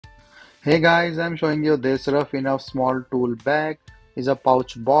Hey guys, I'm showing you this rough enough small tool bag is a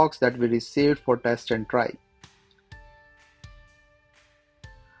pouch box that we received for test and try.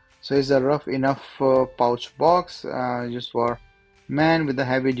 So it's a rough enough pouch box used for man with a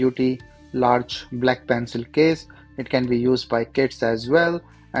heavy duty large black pencil case. It can be used by kids as well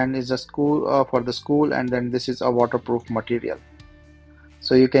and is a school for the school, and then this is a waterproof material.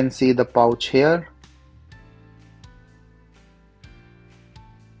 So you can see the pouch here.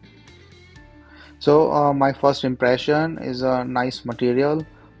 So my first impression is a nice material,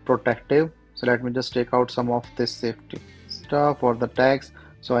 protective. So let me just take out some of this safety stuff or the tags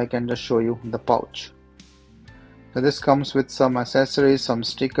so I can just show you the pouch. So this comes with some accessories, some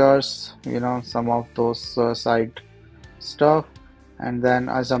stickers, some of those side stuff, and then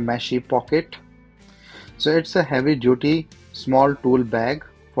as a meshy pocket. So it's a heavy duty small tool bag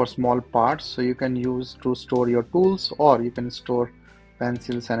for small parts, so you can use to store your tools or you can store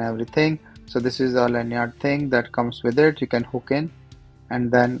pencils and everything. So this is a lanyard thing that comes with it. You can hook in and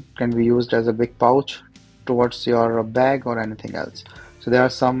then can be used as a big pouch towards your bag or anything else. So there are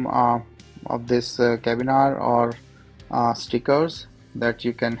some of this cabinar or stickers that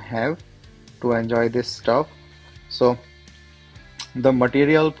you can have to enjoy this stuff. So the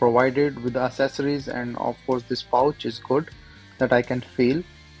material provided with the accessories and of course this pouch is good that I can feel,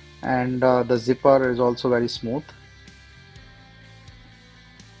 and the zipper is also very smooth.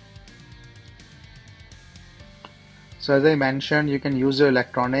 So as I mentioned, you can use your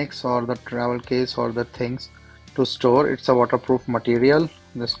electronics or the travel case or the things to store. It's a waterproof material.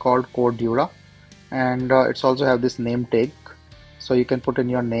 It's called Cordura, and it's also have this name tag, so you can put in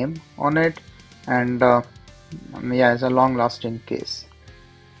your name on it, and yeah, it's a long-lasting case.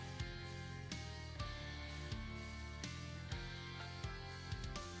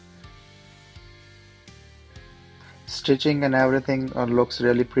 Stitching and everything looks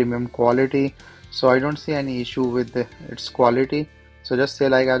really premium quality, so I don't see any issue with its quality. So just say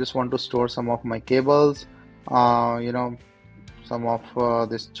like I just want to store some of my cables, uh, you know some of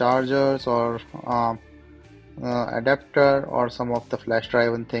these chargers or adapter or some of the flash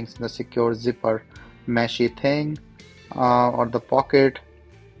drive and things in the secure zipper meshy thing or the pocket.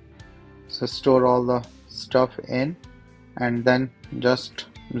 So store all the stuff in and then just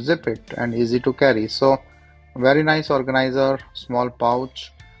zip it and easy to carry. So very nice organizer, small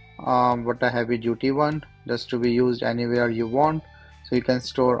pouch, but a heavy duty one just to be used anywhere you want. So you can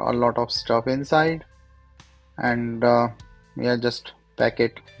store a lot of stuff inside, and yeah, just pack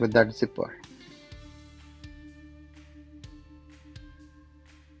it with that zipper.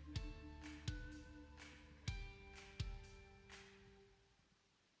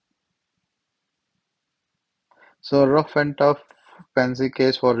 So rough and tough fancy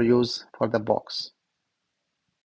case for use for the box.